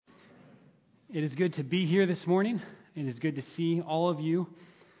It is good to be here this morning. It is good to see all of you.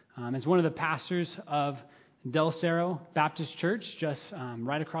 As one of the pastors of Del Cerro Baptist Church, just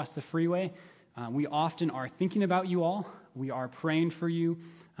right across the freeway, we often are thinking about you all. We are praying for you.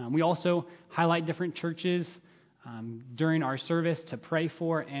 We also highlight different churches during our service to pray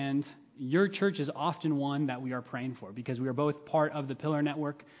for, and your church is often one that we are praying for because we are both part of the Pillar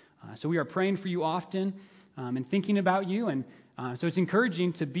Network. So we are praying for you often and thinking about you, and so it's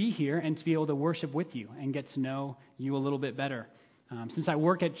encouraging to be here and to be able to worship with you and get to know you a little bit better. Since I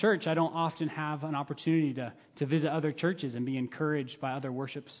work at church, I don't often have an opportunity to visit other churches and be encouraged by other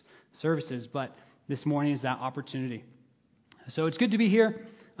worship services, but this morning is that opportunity. So it's good to be here.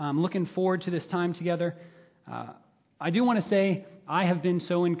 I'm looking forward to this time together. I do want to say I have been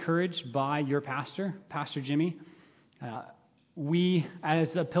so encouraged by your pastor, Pastor Jimmy. We, as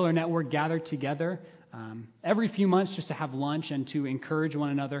a Pillar Network, gather together every few months just to have lunch and to encourage one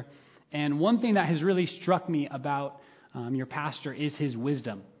another. And one thing that has really struck me about your pastor is his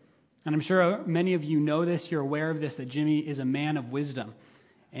wisdom. And I'm sure many of you know this, you're aware of this, that Jimmy is a man of wisdom.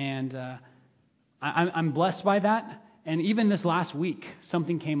 And I'm blessed by that. And even this last week,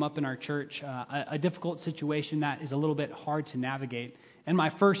 something came up in our church, a difficult situation that is a little bit hard to navigate. And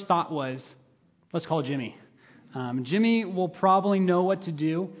my first thought was, let's call Jimmy. Jimmy will probably know what to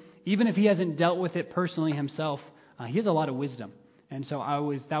do. Even if he hasn't dealt with it personally himself, he has a lot of wisdom. And so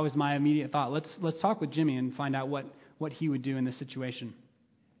that was my immediate thought. Let's talk with Jimmy and find out what he would do in this situation.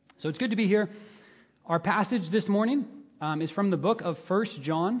 So it's good to be here. Our passage this morning is from the book of 1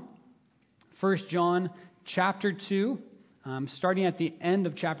 John. 1 John chapter 2, starting at the end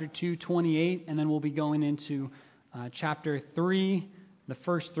of chapter 2, 28, and then we'll be going into chapter 3, the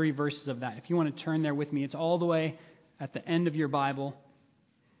first 3 verses of that. If you want to turn there with me, it's all the way at the end of your Bible.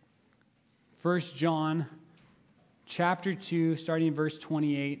 1 John chapter 2, starting in verse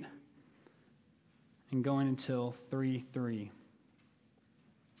 28 and going until 3:3.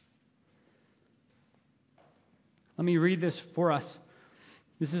 Let me read this for us.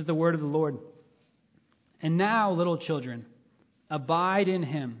 This is the word of the Lord. And now, little children, abide in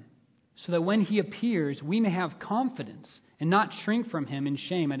him, so that when he appears, we may have confidence and not shrink from him in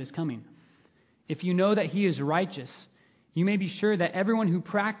shame at his coming. If you know that he is righteous, you may be sure that everyone who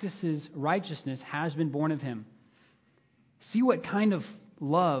practices righteousness has been born of him. See what kind of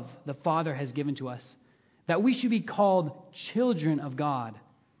love the Father has given to us, that we should be called children of God.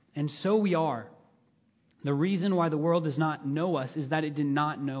 And so we are. The reason why the world does not know us is that it did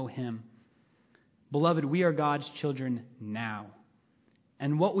not know him. Beloved, we are God's children now.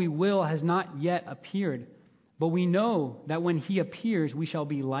 And what we will has not yet appeared. But we know that when he appears, we shall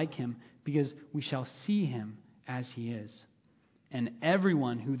be like him, because we shall see him as he is. And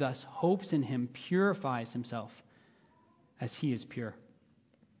everyone who thus hopes in him purifies himself as he is pure.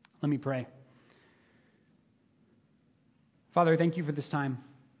 Let me pray. Father, thank you for this time.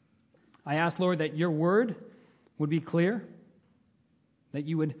 I ask, Lord, that your word would be clear, that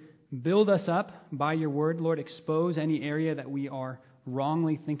you would build us up by your word. Lord, expose any area that we are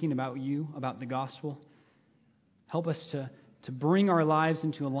wrongly thinking about you, about the gospel. Help us to bring our lives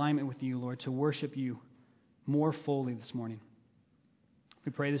into alignment with you, Lord, to worship you more fully this morning.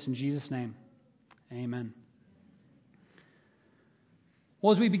 We pray this in Jesus' name. Amen.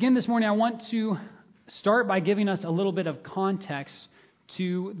 Well, as we begin this morning, I want to start by giving us a little bit of context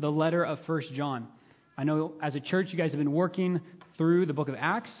to the letter of 1 John. I know as a church you guys have been working through the book of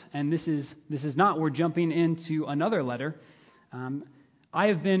Acts, and this is not, we're jumping into another letter. I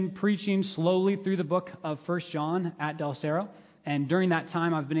have been preaching slowly through the book of 1 John at Del Cerro, and during that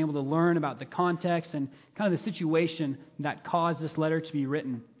time I've been able to learn about the context and kind of the situation that caused this letter to be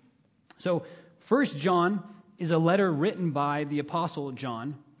written. So 1 John is a letter written by the Apostle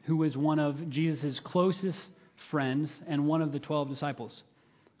John, who was one of Jesus' closest friends and one of the 12 disciples.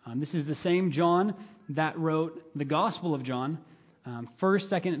 This is the same John that wrote the Gospel of John, 1st,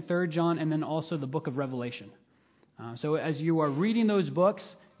 2nd, and 3rd John, and then also the book of Revelation. So as you are reading those books,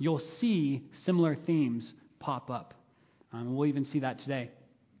 you'll see similar themes pop up. We'll even see that today.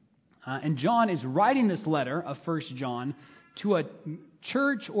 And John is writing this letter of 1 John to a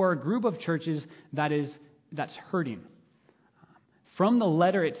church or a group of churches that's hurting. From the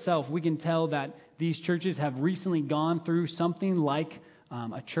letter itself, we can tell that these churches have recently gone through something like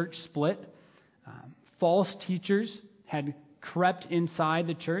a church split. False teachers had crept inside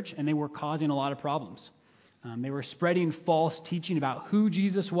the church, and they were causing a lot of problems. They were spreading false teaching about who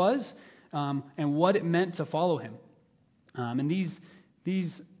Jesus was and what it meant to follow him. And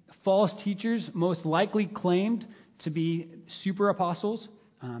these false teachers most likely claimed to be super apostles,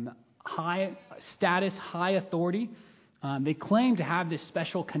 high status, high authority. They claimed to have this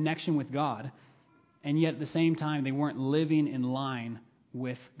special connection with God, and yet at the same time, they weren't living in line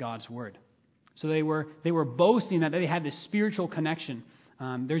with God's word. So they were boasting that they had this spiritual connection.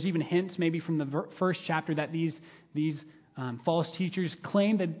 There's even hints maybe from the first chapter that these false teachers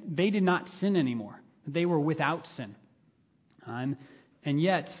claimed that they did not sin anymore, that they were without sin. And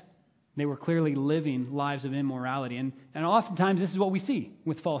yet, they were clearly living lives of immorality. And oftentimes, this is what we see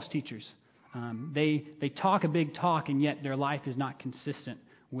with false teachers. They talk a big talk, and yet their life is not consistent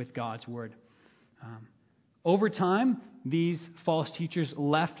with God's word. Over time, these false teachers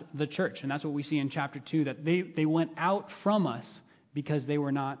left the church. And that's what we see in chapter 2, that they went out from us because they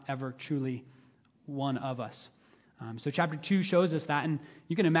were not ever truly one of us. So chapter 2 shows us that. And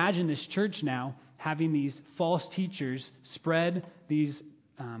you can imagine this church now having these false teachers spread these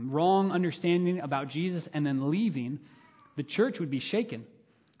wrong understanding about Jesus and then leaving. The church would be shaken.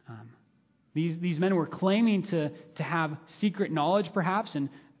 These men were claiming to have secret knowledge, perhaps, and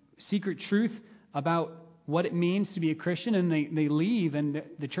secret truth about what it means to be a Christian, and they leave, and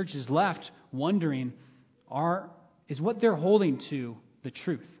the church is left wondering, is what they're holding to the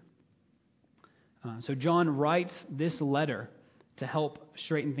truth? So John writes this letter to help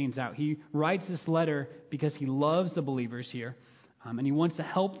straighten things out. He writes this letter because he loves the believers here, and he wants to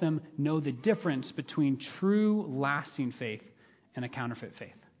help them know the difference between true, lasting faith and a counterfeit faith.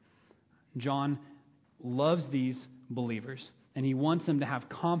 John loves these believers, and he wants them to have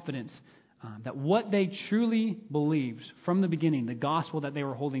confidence that what they truly believed from the beginning, the gospel that they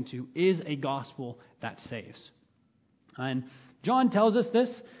were holding to, is a gospel that saves. And John tells us this.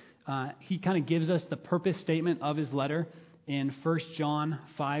 He kind of gives us the purpose statement of his letter in 1 John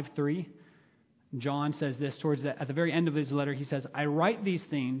 5:3. John says this at the very end of his letter. He says, "I write these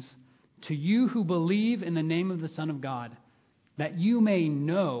things to you who believe in the name of the Son of God, that you may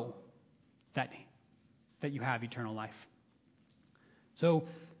know that you have eternal life." So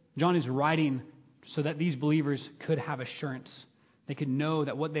John is writing so that these believers could have assurance. They could know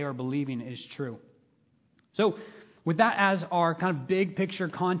that what they are believing is true. So with that as our kind of big picture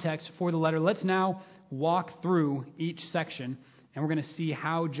context for the letter, let's now walk through each section, and we're going to see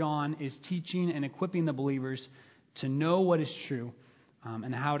how John is teaching and equipping the believers to know what is true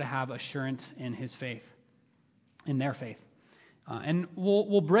and how to have assurance in his faith, in their faith. And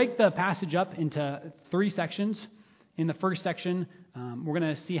we'll break the passage up into 3 sections. In the first section, we're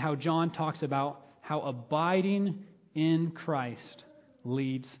going to see how John talks about how abiding in Christ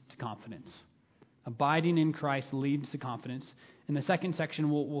leads to confidence. Abiding in Christ leads to confidence. In the second section,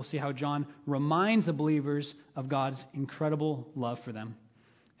 we'll see how John reminds the believers of God's incredible love for them.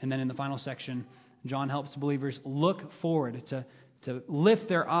 And then in the final section, John helps believers look forward, to lift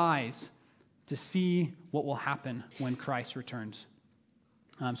their eyes to see what will happen when Christ returns.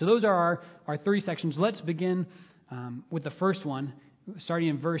 So those are our 3 sections. Let's begin with the first one, starting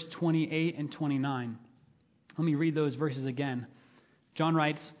in verse 28 and 29. Let me read those verses again. John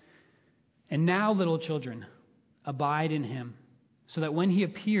writes, "And now, little children, abide in him, so that when he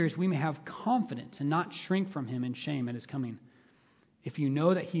appears, we may have confidence and not shrink from him in shame at his coming. If you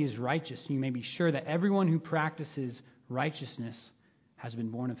know that he is righteous, you may be sure that everyone who practices righteousness has been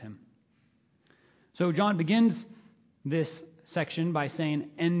born of him." So John begins this section by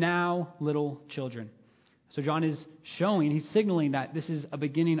saying, "And now, little children." So John is he's signaling that this is a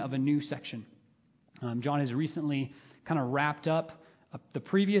beginning of a new section. John has recently kind of wrapped up the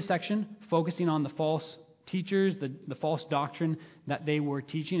previous section, focusing on the false teachers, the false doctrine that they were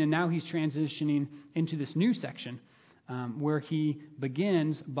teaching, and now he's transitioning into this new section where he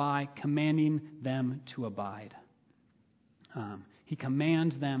begins by commanding them to abide. He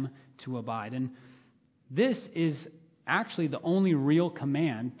commands them to abide. And this is actually the only real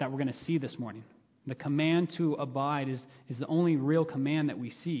command that we're going to see this morning. The command to abide is the only real command that we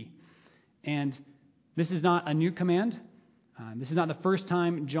see. And this is not a new command. This is not the first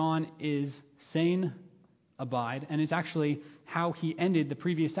time John is saying abide, and it's actually how he ended the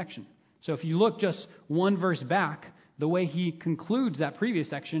previous section. So if you look just one verse back, the way he concludes that previous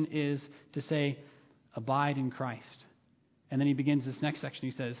section is to say, "Abide in Christ." And then he begins this next section.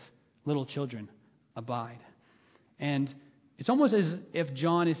 He says, "Little children, abide." And it's almost as if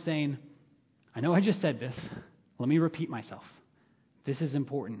John is saying, I know I just said this. Let me repeat myself. This is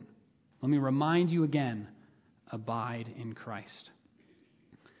important. Let me remind you again, abide in Christ.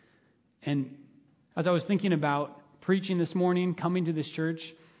 And as I was thinking about preaching this morning, coming to this church,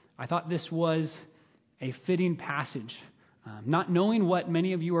 I thought this was a fitting passage. Not knowing what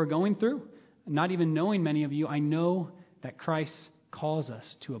many of you are going through, not even knowing many of you, I know that Christ calls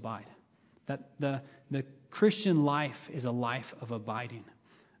us to abide. That the Christian life is a life of abiding.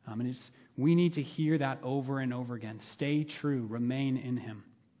 And We need to hear that over and over again. Stay true. Remain in him.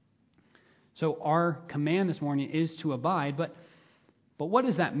 So our command this morning is to abide, but what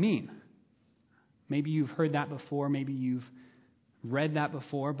does that mean? Maybe you've heard that before. Maybe you've read that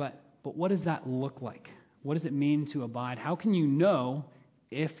before, but what does that look like? What does it mean to abide? How can you know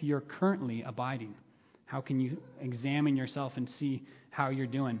if you're currently abiding? How can you examine yourself and see how you're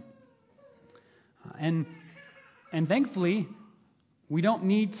doing? And thankfully, we don't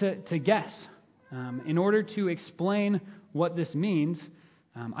need to guess. In order to explain what this means,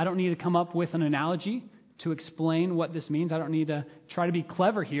 I don't need to come up with an analogy to explain what this means. I don't need to try to be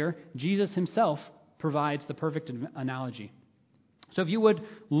clever here. Jesus himself provides the perfect analogy. So if you would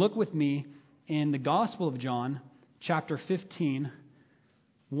look with me in the Gospel of John, chapter 15,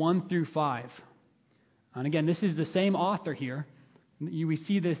 1 through 5. And again, this is the same author here. We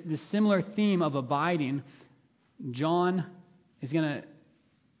see this similar theme of abiding. John is going to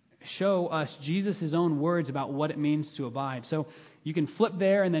show us Jesus' own words about what it means to abide. So you can flip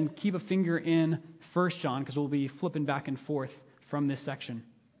there and then keep a finger in 1 John, because we'll be flipping back and forth from this section.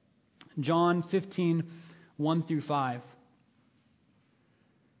 John 15, 1 through 5.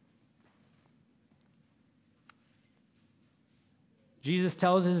 Jesus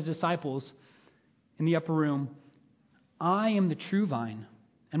tells his disciples in the upper room, I am the true vine,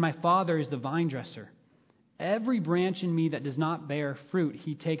 and my Father is the vine dresser. Every branch in me that does not bear fruit,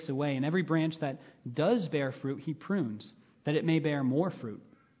 he takes away, and every branch that does bear fruit, he prunes, that it may bear more fruit.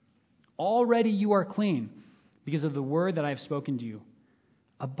 Already you are clean because of the word that I have spoken to you.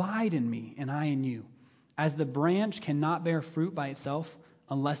 Abide in me, and I in you. As the branch cannot bear fruit by itself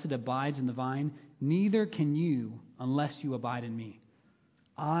unless it abides in the vine, neither can you unless you abide in me.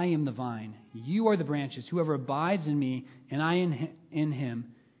 I am the vine, you are the branches. Whoever abides in me, and I in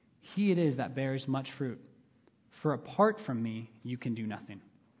him, he it is that bears much fruit. For apart from me, you can do nothing.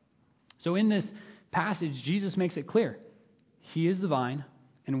 So in this passage, Jesus makes it clear. He is the vine,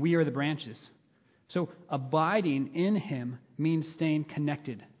 and we are the branches. So abiding in him means staying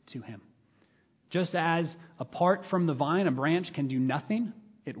connected to him. Just as apart from the vine, a branch can do nothing,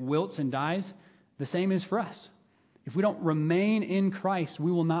 it wilts and dies, the same is for us. If we don't remain in Christ,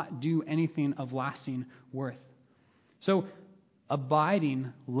 we will not do anything of lasting worth. So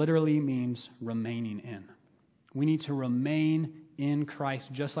abiding literally means remaining in. We need to remain in Christ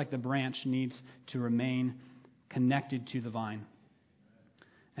just like the branch needs to remain connected to the vine.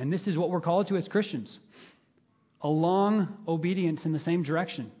 And this is what we're called to as Christians. Along obedience in the same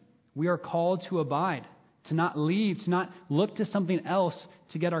direction. We are called to abide, to not leave, to not look to something else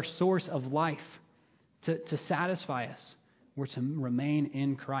to get our source of life, to satisfy us. We're to remain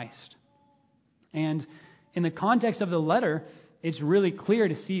in Christ. And in the context of the letter, it's really clear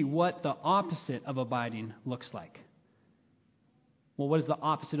to see what the opposite of abiding looks like. Well, what is the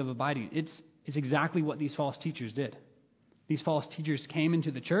opposite of abiding? It's exactly what these false teachers did. These false teachers came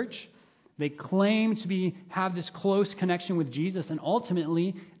into the church. They claimed to have this close connection with Jesus, and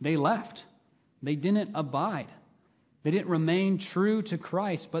ultimately they left. They didn't abide. They didn't remain true to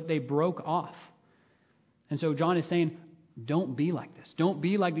Christ, but they broke off. And so John is saying, don't be like this. Don't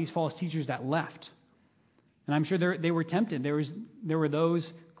be like these false teachers that left. And I'm sure they were tempted. There were those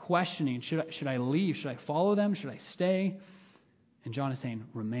questioning, should I leave? Should I follow them? Should I stay? And John is saying,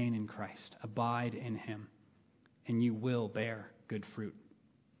 remain in Christ. Abide in him, and you will bear good fruit.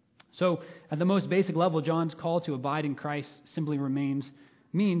 So at the most basic level, John's call to abide in Christ simply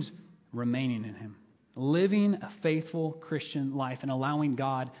means remaining in him. Living a faithful Christian life and allowing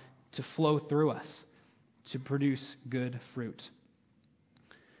God to flow through us to produce good fruit.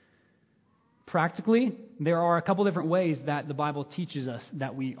 Practically, there are a couple different ways that the Bible teaches us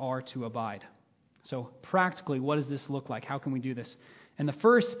that we are to abide. So practically, what does this look like? How can we do this? And the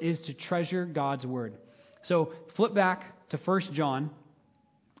first is to treasure God's word. So flip back to 1 John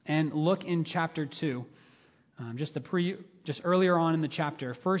and look in chapter 2. Just earlier on in the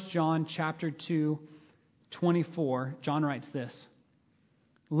chapter, 1 John chapter 2, 24, John writes this.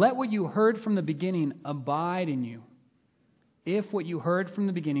 Let what you heard from the beginning abide in you. If what you heard from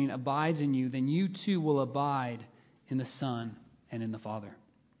the beginning abides in you, then you too will abide in the Son and in the Father.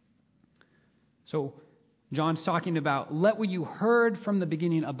 So John's talking about let what you heard from the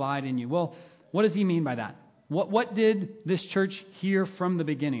beginning abide in you. Well, what does he mean by that? What did this church hear from the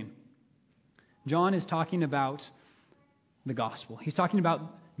beginning? John is talking about the gospel. He's talking about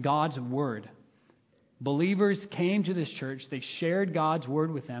God's word. Believers came to this church, they shared God's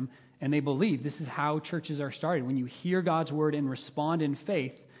word with them, and they believed. This is how churches are started, when you hear God's word and respond in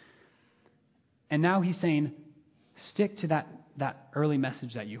faith. And now he's saying, stick to that early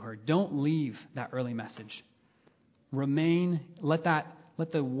message that you heard. Don't leave that early message. Remain, let that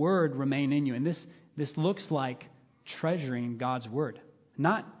let the Word remain in you. And this looks like treasuring God's Word.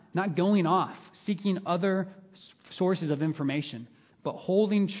 Not going off, seeking other sources of information, but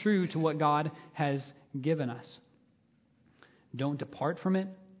holding true to what God has given us. Don't depart from it.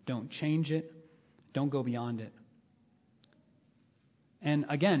 Don't change it. Don't go beyond it. And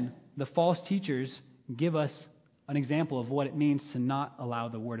again, the false teachers give us an example of what it means to not allow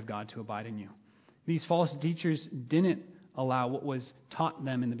the Word of God to abide in you. These false teachers didn't allow what was taught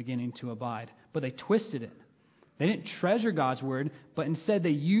them in the beginning to abide, but they twisted it. They didn't treasure God's Word, but instead they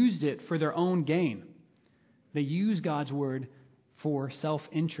used it for their own gain. They used God's Word for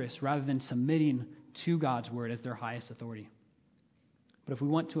self-interest rather than submitting to God's Word as their highest authority. But if we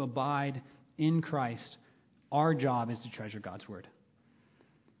want to abide in Christ, our job is to treasure God's Word.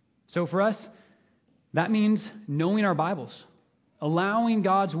 So for us, that means knowing our Bibles, allowing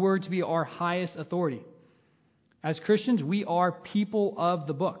God's Word to be our highest authority. As Christians, we are people of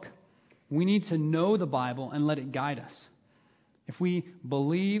the book. We need to know the Bible and let it guide us. If we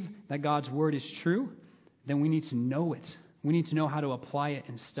believe that God's Word is true, then we need to know it. We need to know how to apply it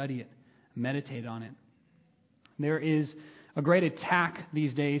and study it, meditate on it. There is a great attack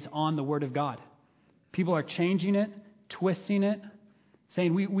these days on the Word of God. People are changing it, twisting it,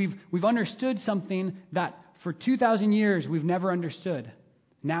 saying we've understood something that for 2,000 years we've never understood.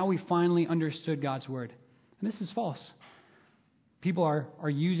 Now we finally understood God's Word. And this is false. People are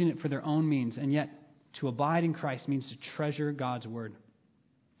using it for their own means, and yet to abide in Christ means to treasure God's Word.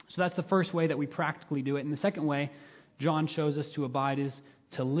 So that's the first way that we practically do it. And the second way John shows us to abide is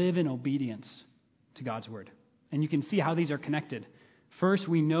to live in obedience to God's Word. And you can see how these are connected. First,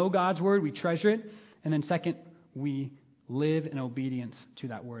 we know God's Word, we treasure it. And then second, we live in obedience to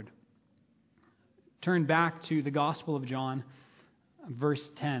that Word. Turn back to the Gospel of John, verse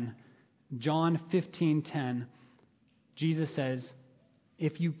 10. John 15:10. Jesus says,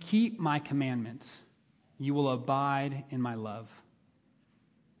 "If you keep my commandments, you will abide in my love."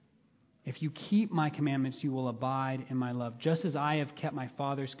 If you keep my commandments, you will abide in my love, just as I have kept my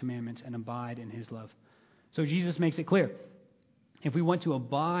Father's commandments and abide in his love. So Jesus makes it clear. If we want to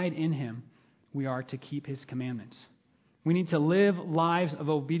abide in him, we are to keep his commandments. We need to live lives of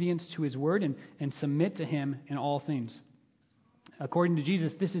obedience to his word and submit to him in all things. According to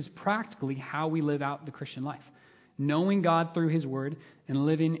Jesus, this is practically how we live out the Christian life. Knowing God through his word and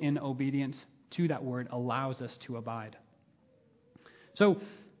living in obedience to that word allows us to abide. So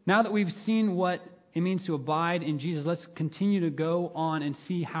now that we've seen what it means to abide in Jesus, let's continue to go on and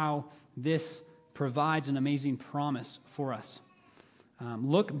see how this provides an amazing promise for us.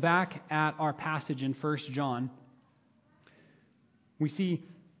 Look back at our passage in 1 John. We see,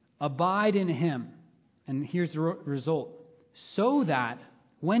 abide in him. And here's the result. So that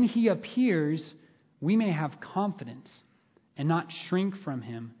when he appears, we may have confidence and not shrink from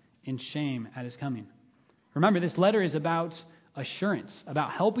him in shame at his coming. Remember, this letter is about assurance,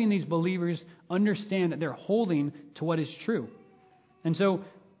 about helping these believers understand that they're holding to what is true. And so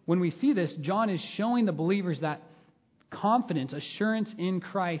when we see this, John is showing the believers that confidence, assurance in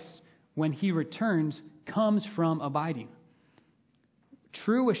Christ when he returns comes from abiding.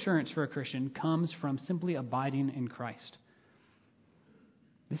 True assurance for a Christian comes from simply abiding in Christ.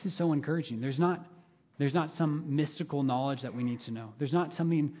 This is so encouraging. There's not some mystical knowledge that we need to know. There's not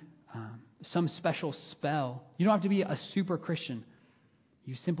something, some special spell. You don't have to be a super Christian.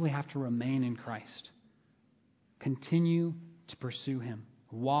 You simply have to remain in Christ. Continue to pursue him.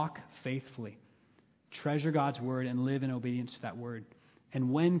 Walk faithfully. Treasure God's word and live in obedience to that word.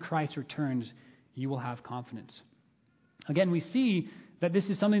 And when Christ returns, you will have confidence. Again, we see that this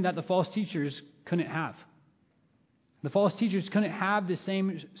is something that the false teachers couldn't have. The false teachers couldn't have the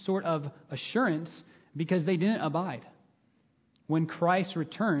same sort of assurance because they didn't abide. When Christ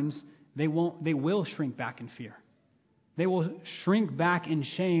returns, they will shrink back in fear. They will shrink back in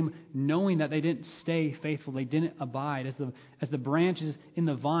shame, knowing that they didn't stay faithful. They didn't abide. As the branches in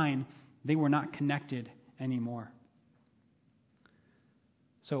the vine, they were not connected anymore.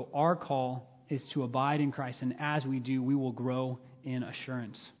 So our call is to abide in Christ, and as we do, we will grow in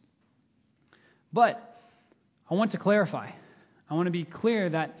assurance. But I want to clarify. I want to be clear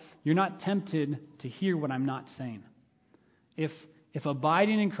that you're not tempted to hear what I'm not saying. If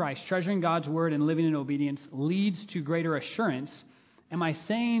abiding in Christ, treasuring God's word, and living in obedience leads to greater assurance, am I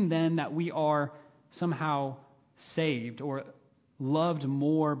saying then that we are somehow saved or loved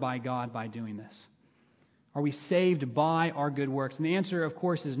more by God by doing this? Are we saved by our good works? And the answer, of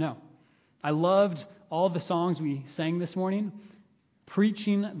course, is no. I loved all the songs we sang this morning,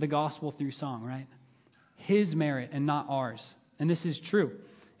 preaching the gospel through song, right? His merit and not ours. And this is true.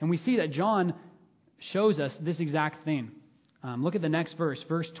 And we see that John shows us this exact thing. Look at the next verse,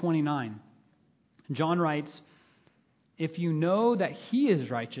 verse 29. John writes, "If you know that he is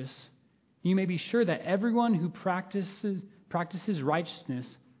righteous, you may be sure that everyone who practices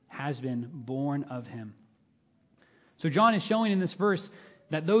righteousness has been born of him." So John is showing in this verse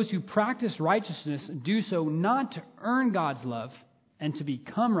that those who practice righteousness do so not to earn God's love and to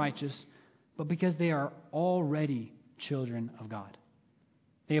become righteous, but because they are already children of God.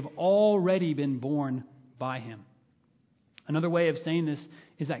 They have already been born by him. Another way of saying this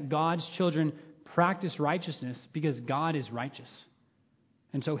is that God's children practice righteousness because God is righteous.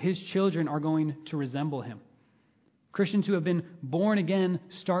 And so his children are going to resemble him. Christians who have been born again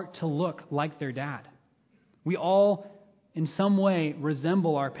start to look like their dad. We all, in some way,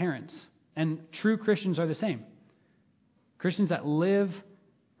 resemble our parents. And true Christians are the same. Christians that live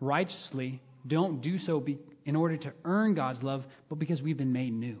righteously don't do so in order to earn God's love, but because we've been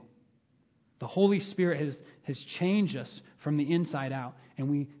made new. The Holy Spirit has changed us from the inside out, and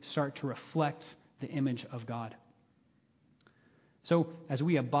we start to reflect the image of God. So, as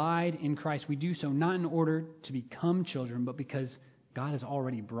we abide in Christ, we do so not in order to become children, but because God has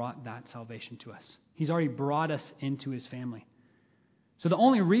already brought that salvation to us. He's already brought us into his family. So the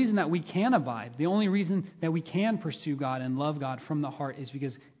only reason that we can abide, the only reason that we can pursue God and love God from the heart is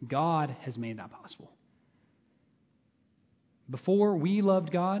because God has made that possible. Before we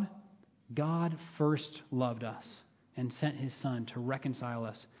loved God, God first loved us and sent his Son to reconcile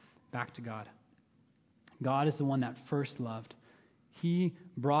us back to God. God is the one that first loved. He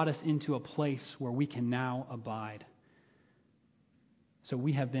brought us into a place where we can now abide. So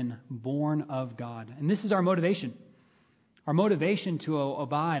we have been born of God. And this is our motivation. Our motivation to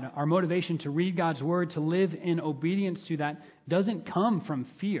abide, our motivation to read God's word, to live in obedience to that, doesn't come from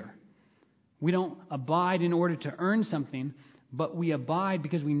fear. We don't abide in order to earn something, but we abide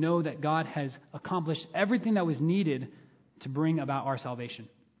because we know that God has accomplished everything that was needed to bring about our salvation.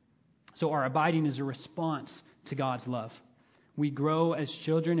 So our abiding is a response to God's love. We grow as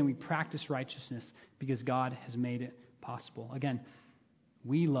children and we practice righteousness because God has made it possible. Again,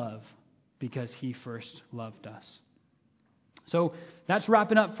 we love because he first loved us. So that's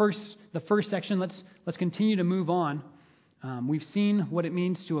wrapping up the first section. Let's continue to move on. We've seen what it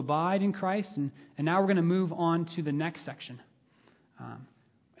means to abide in Christ, and now we're going to move on to the next section.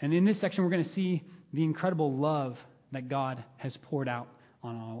 And in this section, we're going to see the incredible love that God has poured out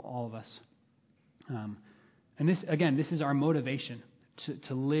on all of us. And this is our motivation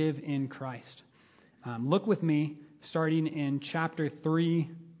to live in Christ. Look with me, starting in chapter 3,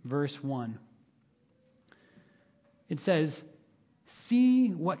 verse 1. It says, "See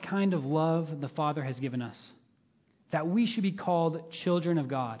what kind of love the Father has given us, that we should be called children of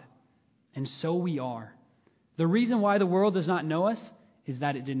God. And so we are. The reason why the world does not know us is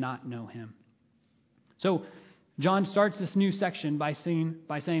that it did not know him." So John starts this new section by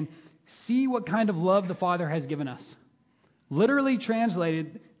saying, see what kind of love the Father has given us. Literally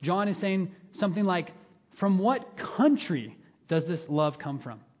translated, John is saying something like, from what country does this love come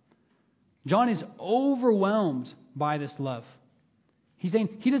from? John is overwhelmed by this love. He's saying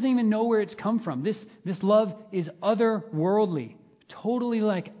he doesn't even know where it's come from. This love is otherworldly, totally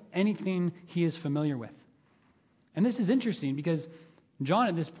like anything he is familiar with. And this is interesting because John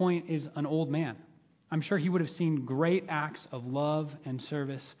at this point is an old man. I'm sure he would have seen great acts of love and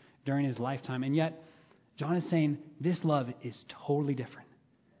service during his lifetime. And yet, John is saying this love is totally different.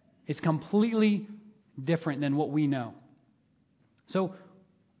 It's completely different than what we know. So,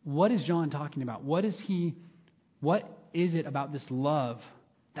 what is John talking about? What is it about this love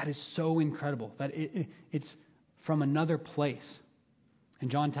that is so incredible, that it's from another place? And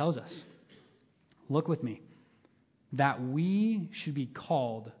John tells us, look with me, that we should be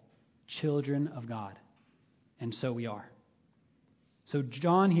called children of God. And so we are. So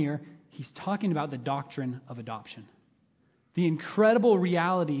John here, he's talking about the doctrine of adoption. The incredible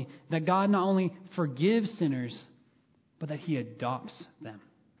reality that God not only forgives sinners, but that he adopts them.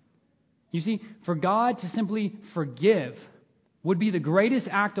 You see, for God to simply forgive would be the greatest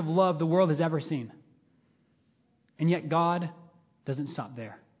act of love the world has ever seen. And yet God doesn't stop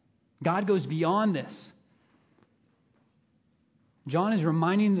there. God goes beyond this. John is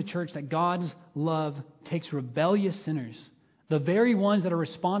reminding the church that God's love takes rebellious sinners, the very ones that are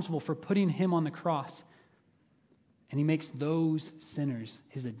responsible for putting him on the cross, and he makes those sinners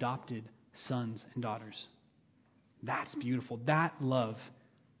his adopted sons and daughters. That's beautiful. That love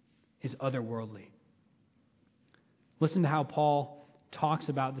is otherworldly. Listen to how Paul talks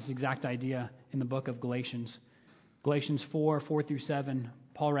about this exact idea in the book of Galatians. Galatians 4:4-7,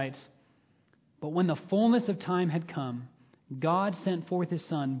 Paul writes, "But when the fullness of time had come, God sent forth his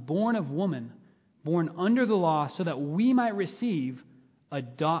Son, born of woman, born under the law so that we might receive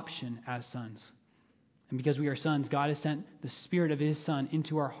adoption as sons. And because we are sons, God has sent the Spirit of His Son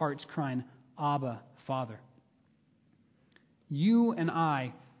into our hearts, crying, Abba, Father. You and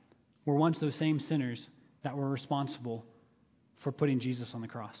I were once those same sinners that were responsible for putting Jesus on the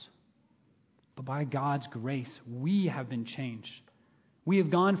cross. But by God's grace, we have been changed. We have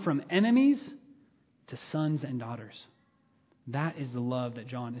gone from enemies to sons and daughters. That is the love that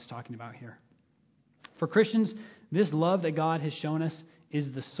John is talking about here. For Christians, this love that God has shown us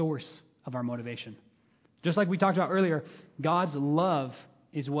is the source of our motivation. Just like we talked about earlier, God's love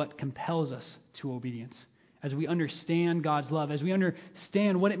is what compels us to obedience. As we understand God's love, as we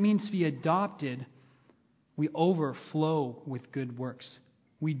understand what it means to be adopted, we overflow with good works.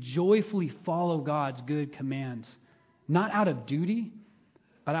 We joyfully follow God's good commands, not out of duty,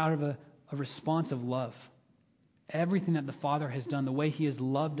 but out of a response of love. Everything that the Father has done, the way He has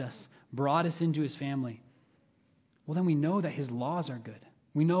loved us, brought us into His family, well, then we know that His laws are good.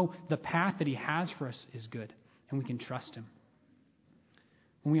 We know the path that He has for us is good, and we can trust Him.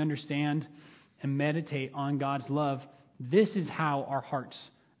 When we understand and meditate on God's love, this is how our hearts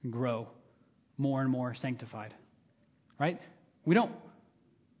grow more and more sanctified. Right? We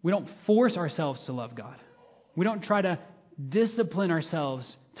don't force ourselves to love God. We don't try to discipline ourselves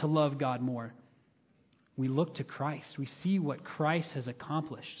to love God more. We look to Christ. We see what Christ has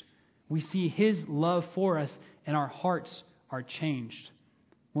accomplished. We see His love for us, and our hearts are changed.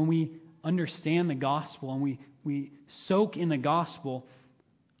 When we understand the gospel and we soak in the gospel,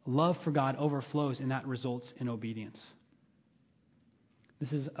 love for God overflows, and that results in obedience.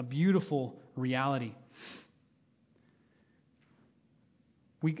 This is a beautiful reality.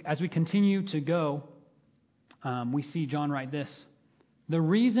 As we continue to go, we see John write this. The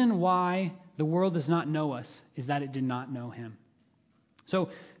reason why the world does not know us is that it did not know Him. So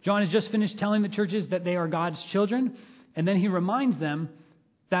John has just finished telling the churches that they are God's children, and then he reminds them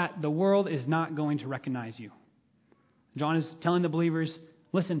that the world is not going to recognize you. John is telling the believers,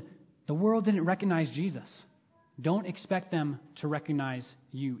 listen, the world didn't recognize Jesus. Don't expect them to recognize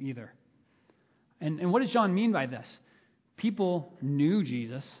you either. And what does John mean by this? People knew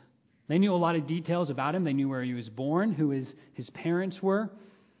Jesus. They knew a lot of details about Him. They knew where He was born, who his parents were.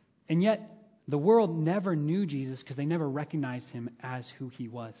 And yet, the world never knew Jesus because they never recognized Him as who He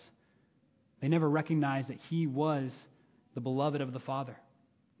was. They never recognized that He was the beloved of the Father,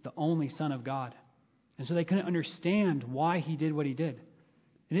 the only Son of God. And so they couldn't understand why He did what He did.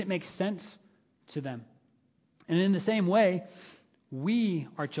 It didn't make sense to them. And in the same way, we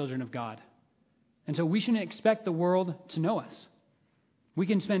are children of God. And so we shouldn't expect the world to know us. We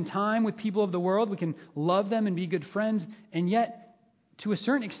can spend time with people of the world. We can love them and be good friends. And yet, to a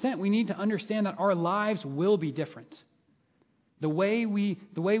certain extent, we need to understand that our lives will be different. The way we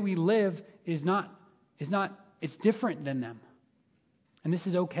live is it's different than them. And this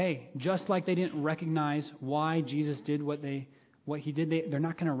is okay. Just like they didn't recognize why Jesus did what He did, they're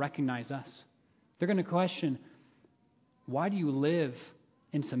not going to recognize us. They're going to question, why do you live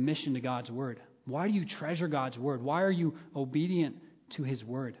in submission to God's word? Why do you treasure God's word? Why are you obedient to His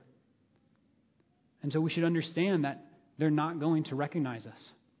word? And so we should understand that they're not going to recognize us.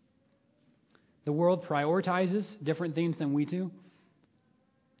 The world prioritizes different things than we do.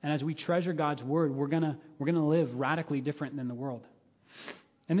 And as we treasure God's word, we're gonna live radically different than the world.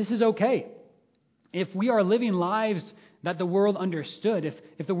 And this is okay. If we are living lives that the world understood,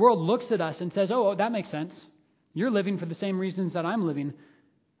 if the world looks at us and says, oh, that makes sense. You're living for the same reasons that I'm living.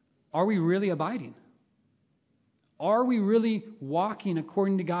 Are we really abiding? Are we really walking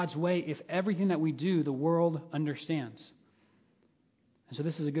according to God's way if everything that we do, the world understands? And so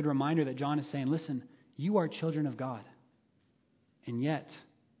this is a good reminder that John is saying, listen, you are children of God. And yet,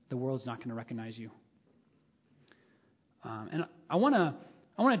 the world's not going to recognize you. And I want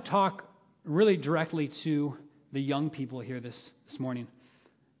to talk really directly to the young people here this morning.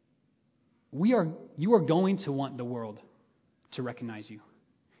 You are going to want the world to recognize you.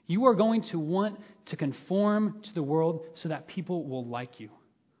 You are going to want to conform to the world so that people will like you.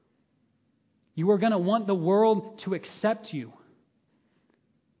 You are going to want the world to accept you.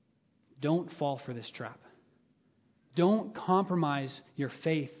 Don't fall for this trap. Don't compromise your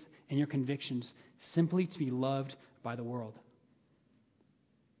faith and your convictions simply to be loved by the world.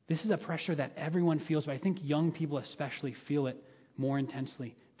 This is a pressure that everyone feels, but I think young people especially feel it more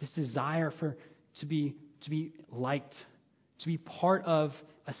intensely. This desire to be liked, to be part of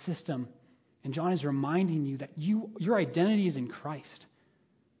a system. And John is reminding you that your identity is in Christ.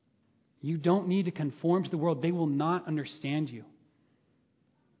 You don't need to conform to the world. They will not understand you.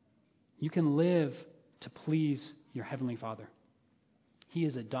 You can live to please your Heavenly Father. He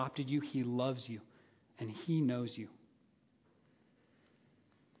has adopted you. He loves you. and He knows you.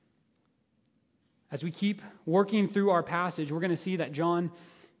 As we keep working through our passage, we're going to see that John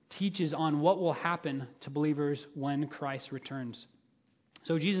teaches on what will happen to believers when Christ returns.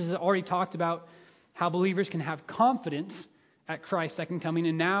 So Jesus has already talked about how believers can have confidence at Christ's second coming,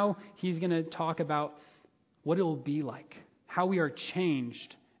 and now he's going to talk about what it will be like, how we are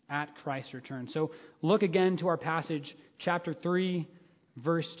changed at Christ's return. So look again to our passage, chapter 3,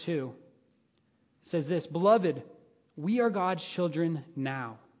 verse 2. It says this, "Beloved, we are God's children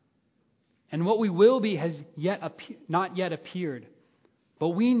now, and what we will be has not yet appeared. But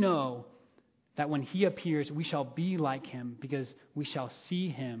we know that when He appears, we shall be like Him, because we shall see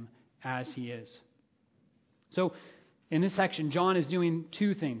Him as He is." So in this section, John is doing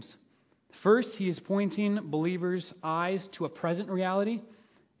two things. First, he is pointing believers' eyes to a present reality,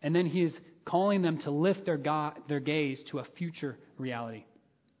 and then he is calling them to lift their gaze to a future reality.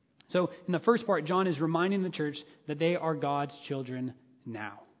 So in the first part, John is reminding the church that they are God's children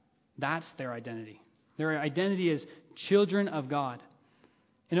now. That's their identity. Their identity is children of God.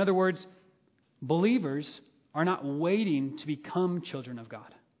 In other words, believers are not waiting to become children of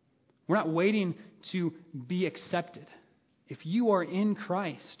God. We're not waiting to be accepted. If you are in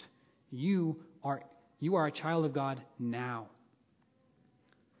Christ, you are a child of God now.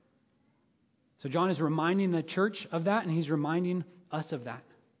 So John is reminding the church of that, and he's reminding us of that.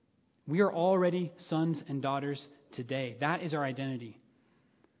 We are already sons and daughters today. That is our identity.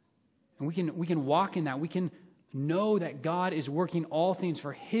 And we can walk in that. We can know that God is working all things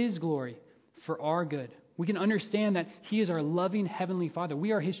for His glory, for our good. We can understand that He is our loving Heavenly Father.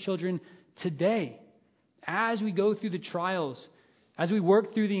 We are His children today. As we go through the trials, as we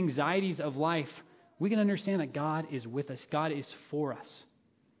work through the anxieties of life, we can understand that God is with us. God is for us.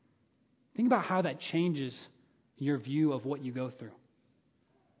 Think about how that changes your view of what you go through.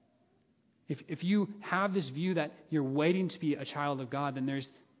 If you have this view that you're waiting to be a child of God, then there's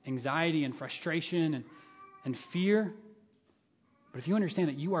anxiety and frustration and fear. But if you understand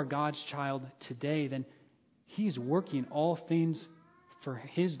that you are God's child today, then He is working all things for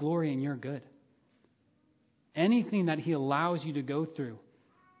His glory and your good. Anything that He allows you to go through,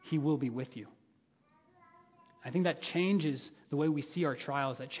 He will be with you. I think that changes the way we see our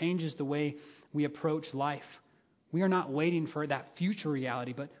trials. That changes the way we approach life. We are not waiting for that future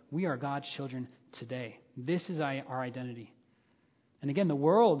reality, but we are God's children today. This is our identity. And again, the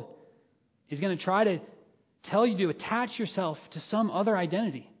world is going to try to tell you to attach yourself to some other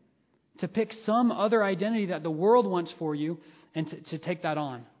identity, to pick some other identity that the world wants for you and to take that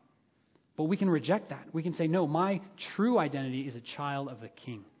on. But we can reject that. We can say, no, my true identity is a child of the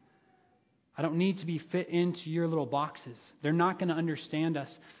King. I don't need to be fit into your little boxes. They're not going to understand us.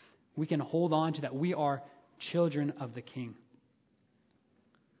 We can hold on to that. We are children of the King.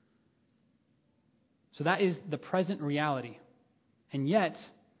 So that is the present reality. And yet,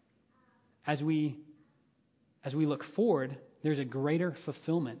 as we look forward, there's a greater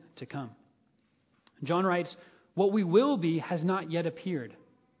fulfillment to come. John writes, "What we will be has not yet appeared.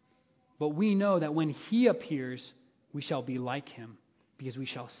 But we know that when He appears, we shall be like Him, because we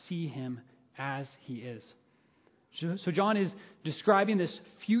shall see Him as He is." So John is describing this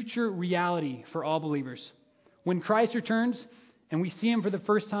future reality for all believers. When Christ returns and we see Him for the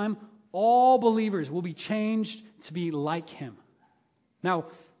first time, all believers will be changed to be like Him. Now,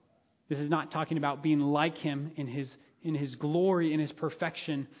 this is not talking about being like Him in His glory, in His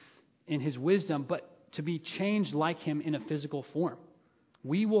perfection, in His wisdom, but to be changed like Him in a physical form.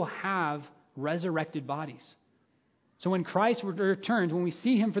 We will have resurrected bodies. So when Christ returns, when we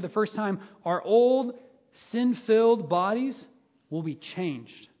see Him for the first time, our old sin-filled bodies will be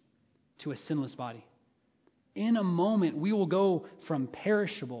changed to a sinless body. In a moment, we will go from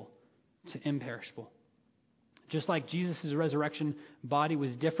perishable to imperishable. Just like Jesus' resurrection body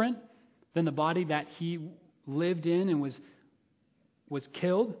was different than the body that He lived in and was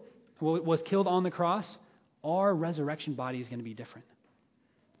killed on the cross, our resurrection body is going to be different.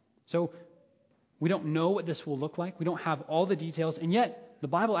 So we don't know what this will look like. We don't have all the details. And yet, the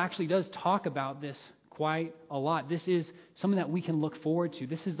Bible actually does talk about this quite a lot. This is something that we can look forward to.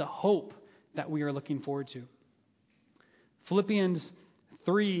 This is the hope that we are looking forward to. Philippians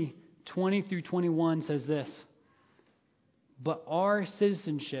 3:20 through 21 says this, "But our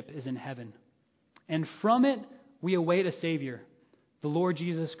citizenship is in heaven, and from it we await a Savior, the Lord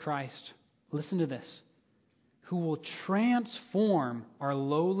Jesus Christ." Listen to this. "Who will transform our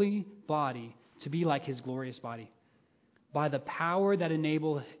lowly body to be like His glorious body, by the power that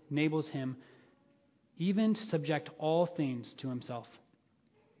enables Him even to subject all things to Himself."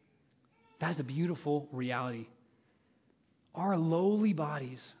 That is a beautiful reality. Our lowly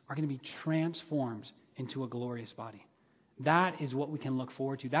bodies are going to be transformed into a glorious body. That is what we can look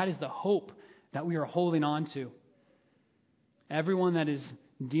forward to. That is the hope that we are holding on to. Everyone that is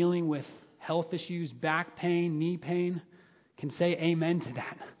dealing with health issues, back pain, knee pain, can say amen to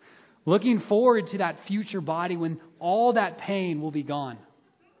that. Looking forward to that future body when all that pain will be gone.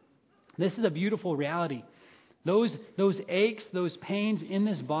 This is a beautiful reality. Those aches, those pains in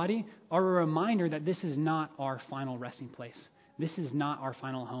this body are a reminder that this is not our final resting place. This is not our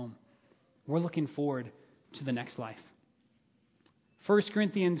final home. We're looking forward to the next life. 1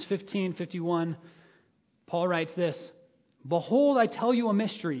 Corinthians 15:51, Paul writes this, "Behold, I tell you a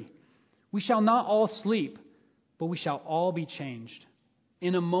mystery. We shall not all sleep, but we shall all be changed.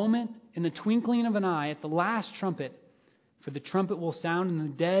 In a moment, in the twinkling of an eye, at the last trumpet, for the trumpet will sound, and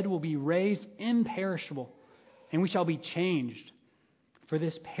the dead will be raised imperishable, and we shall be changed. For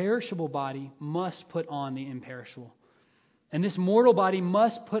this perishable body must put on the imperishable, and this mortal body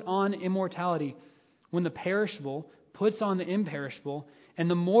must put on immortality. When the perishable puts on the imperishable, and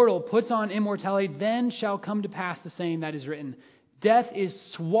the mortal puts on immortality, then shall come to pass the saying that is written, Death is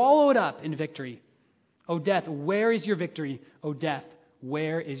swallowed up in victory. O death, where is your victory? O death,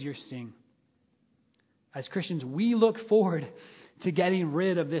 where is your sting?" As Christians, we look forward to getting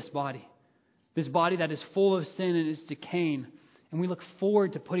rid of this body that is full of sin and is decaying. And we look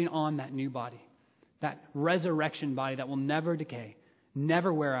forward to putting on that new body, that resurrection body that will never decay,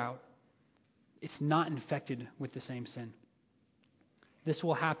 never wear out. It's not infected with the same sin. This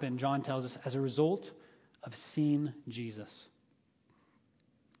will happen, John tells us, as a result of seeing Jesus.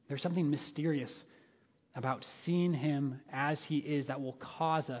 There's something mysterious about seeing him as he is that will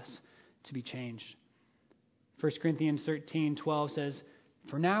cause us to be changed. 1 Corinthians 13:12 says,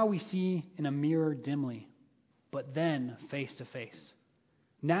 "For now we see in a mirror dimly, but then face to face.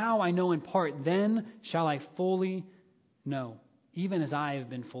 Now I know in part, then shall I fully know, even as I have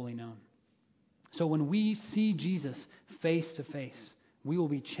been fully known." So when we see Jesus face to face, we will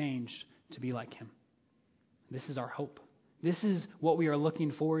be changed to be like him. This is our hope. This is what we are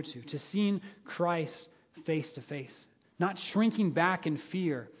looking forward to seeing Christ face to face. Not shrinking back in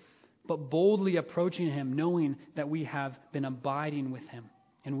fear, but boldly approaching him, knowing that we have been abiding with him,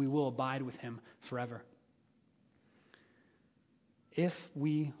 and we will abide with him forever. If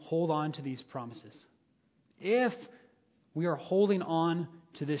we hold on to these promises, if we are holding on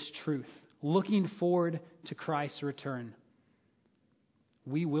to this truth, looking forward to Christ's return,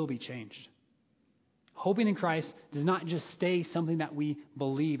 we will be changed. Hoping in Christ does not just stay something that we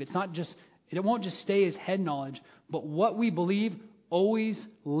believe. It won't just stay as head knowledge, but what we believe always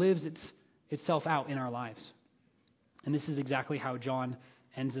lives itself out in our lives. And this is exactly how John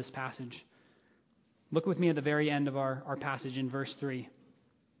ends this passage. Look with me at the very end of our passage in verse 3.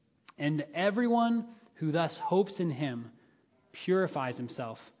 "And everyone who thus hopes in him purifies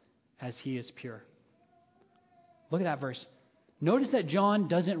himself as he is pure." Look at that verse. Notice that John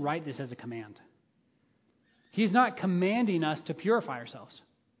doesn't write this as a command. He's not commanding us to purify ourselves.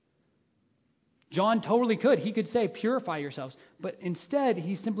 John totally could. He could say, purify yourselves. But instead,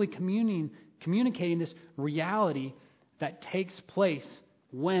 he's simply communicating this reality that takes place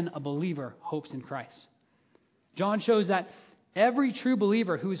when a believer hopes in Christ. John shows that every true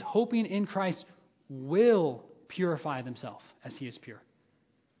believer who is hoping in Christ will purify themselves as he is pure.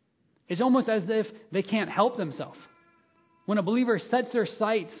 It's almost as if they can't help themselves. When a believer sets their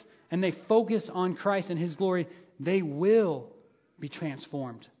sights and they focus on Christ and his glory, they will be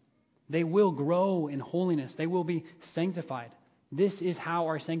transformed. They will grow in holiness. They will be sanctified. This is how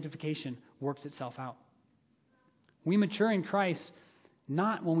our sanctification works itself out. We mature in Christ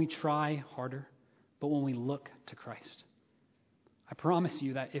not when we try harder, but when we look to Christ. I promise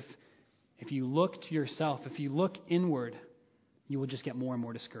you that if you look to yourself, if you look inward, you will just get more and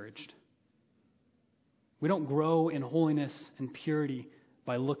more discouraged. We don't grow in holiness and purity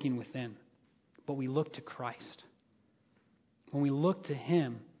by looking within, but we look to Christ. When we look to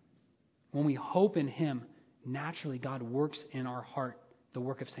him, when we hope in him, naturally God works in our heart the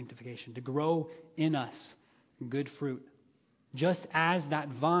work of sanctification, to grow in us good fruit. Just as that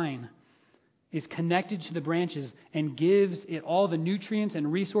vine is connected to the branches and gives it all the nutrients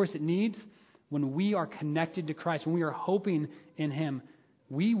and resource it needs, when we are connected to Christ, when we are hoping in him,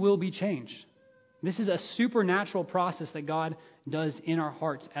 we will be changed. This is a supernatural process that God does in our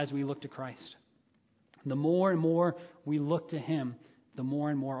hearts as we look to Christ. The more and more we look to him, the more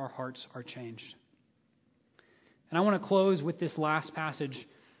and more our hearts are changed. And I want to close with this last passage,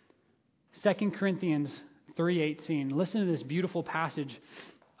 2 Corinthians 3:18. Listen to this beautiful passage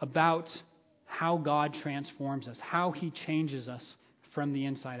about how God transforms us, how he changes us from the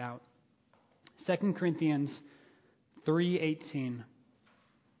inside out. 2 Corinthians 3:18.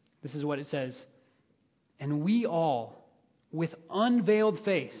 This is what it says. And we all, with unveiled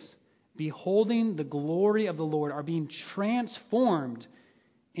face, beholding the glory of the Lord, are being transformed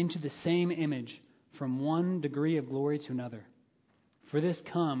into the same image from one degree of glory to another. For this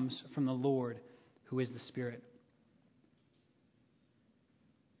comes from the Lord, who is the Spirit.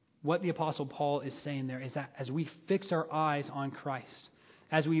 What the Apostle Paul is saying there is that as we fix our eyes on Christ,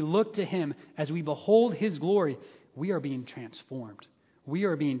 as we look to Him, as we behold His glory, we are being transformed. We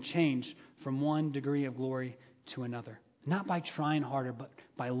are being changed from one degree of glory to another. Not by trying harder, but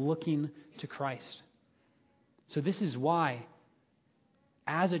by looking to Christ. So this is why,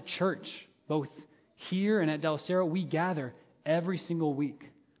 as a church, both here and at Del Cerro, we gather every single week.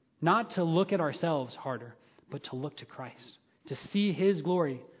 Not to look at ourselves harder, but to look to Christ. To see His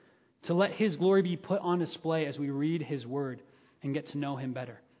glory. To let His glory be put on display as we read His Word and get to know Him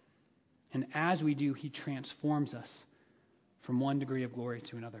better. And as we do, He transforms us from one degree of glory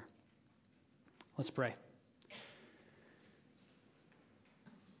to another. Let's pray.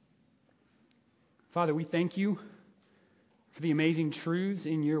 Father, we thank You for the amazing truths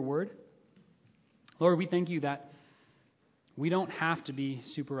in Your Word. Lord, we thank You that we don't have to be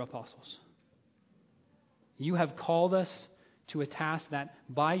super apostles. You have called us to a task that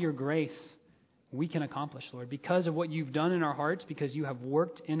by Your grace we can accomplish, Lord, because of what You've done in our hearts, because You have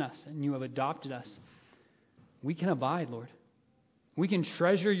worked in us and You have adopted us. We can abide, Lord. We can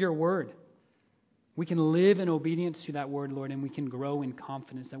treasure Your Word. We can live in obedience to that Word, Lord, and we can grow in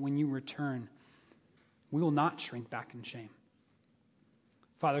confidence that when You return, we will not shrink back in shame.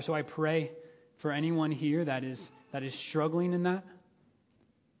 Father, so I pray for anyone here that is struggling in that.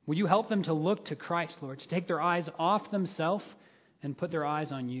 Will You help them to look to Christ, Lord, to take their eyes off themselves and put their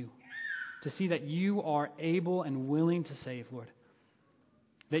eyes on You, to see that You are able and willing to save, Lord,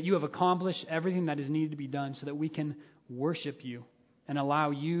 that You have accomplished everything that is needed to be done so that we can worship You and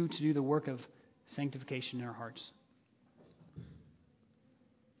allow You to do the work of sanctification in our hearts.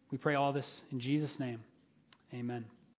 We pray all this in Jesus' name. Amen.